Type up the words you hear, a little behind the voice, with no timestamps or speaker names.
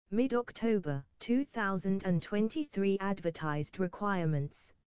Mid-October 2023 advertised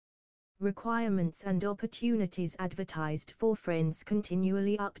requirements. Requirements and opportunities advertised for Friends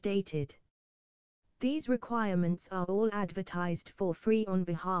continually updated. These requirements are all advertised for free on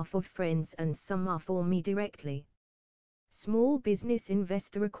behalf of Friends and some are for me directly. Small business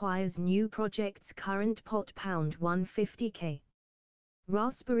investor requires new projects current pot £150k.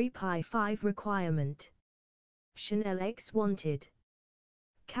 Raspberry Pi 5 requirement. Chanel X wanted.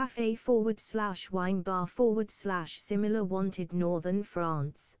 Cafe/wine bar/similar wanted Northern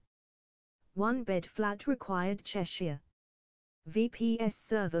France. 1-bed flat required Cheshire. VPS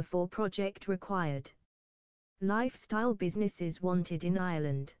server for project required. Lifestyle businesses wanted in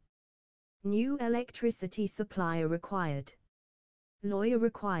Ireland. New electricity supplier required. Lawyer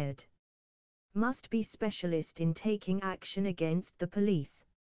required. Must be specialist in taking action against the police.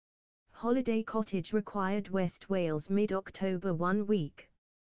 Holiday cottage required West Wales mid-October 1 week.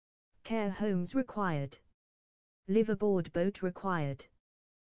 Care homes required. Liveaboard boat required.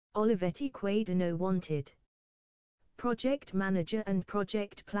 Olivetti Quaderno wanted. Project manager and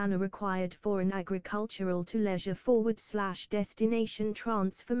project planner required for an agricultural to leisure / destination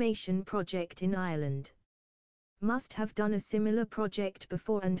transformation project in Ireland. Must have done a similar project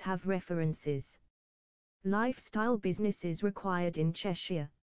before and have references. Lifestyle businesses required in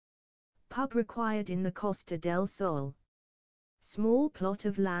Cheshire. Pub required in the Costa del Sol. Small plot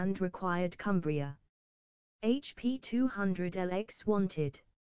of land required Cumbria. HP 200LX wanted.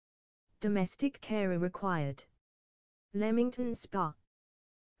 Domestic carer required. Leamington Spa.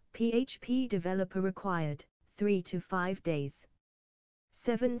 PHP developer required, 3 to 5 days.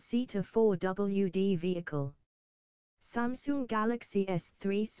 7-seater 4WD vehicle. Samsung Galaxy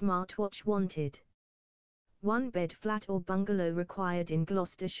S3 smartwatch wanted. 1-bed flat or bungalow required in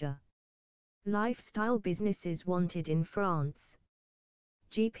Gloucestershire. Lifestyle businesses wanted in France.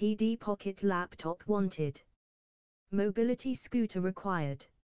 GPD pocket laptop wanted. Mobility scooter required.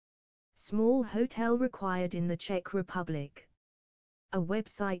 Small hotel required in the Czech Republic. A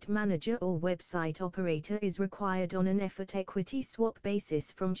website manager or website operator is required on an effort equity swap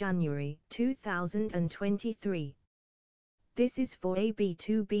basis from January 2023. This is for a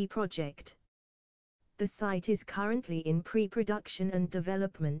B2B project. The site is currently in pre-production and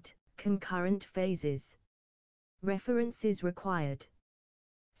development, concurrent phases. References required.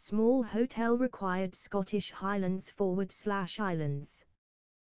 Small hotel required Scottish Highlands / Islands.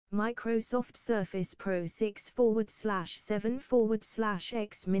 Microsoft Surface Pro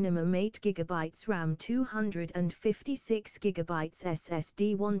 6/7/X minimum 8 GB RAM 256 GB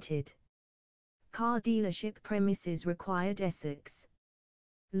SSD wanted. Car dealership premises required Essex.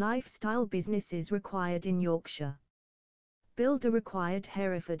 Lifestyle businesses required in Yorkshire. Builder required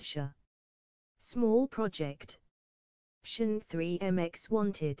Herefordshire. Small project. Shan 3MX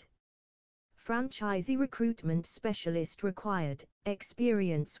wanted. Franchisee recruitment specialist required,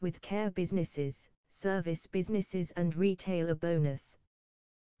 experience with care businesses, service businesses and retailer bonus.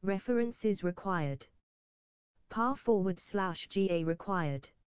 References required. PAR/GA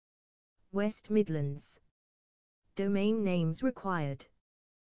required. West Midlands. Domain names required.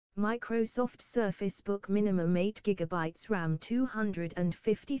 Microsoft Surface Book minimum 8 GB RAM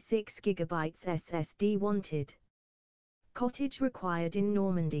 256 GB SSD wanted. Cottage required in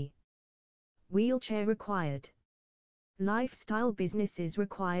Normandy. Wheelchair required. Lifestyle businesses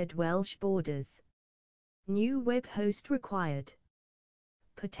required Welsh Borders. New web host required.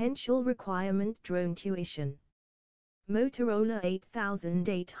 Potential requirement drone tuition. Motorola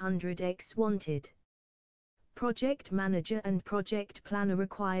 8800X wanted. Project manager and project planner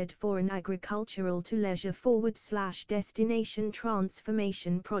required for an agricultural to leisure / destination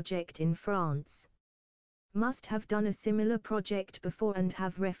transformation project in France. Must have done a similar project before and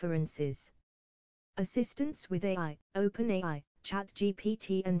have references. Assistance with AI, OpenAI,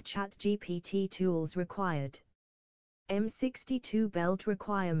 ChatGPT and ChatGPT tools required. M62 belt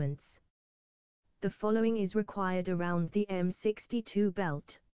requirements. The following is required around the M62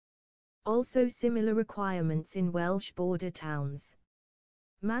 belt. Also similar requirements in Welsh border towns.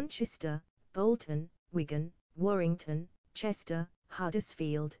 Manchester, Bolton, Wigan, Warrington, Chester,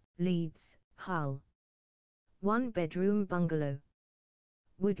 Huddersfield, Leeds, Hull. 1-bedroom bungalow.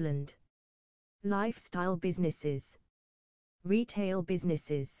 Woodland. Lifestyle businesses. Retail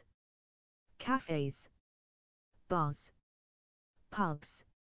businesses. Cafes. Bars. Pubs.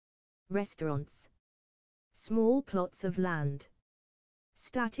 Restaurants. Small plots of land.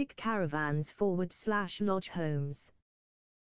 Static caravans / lodge homes.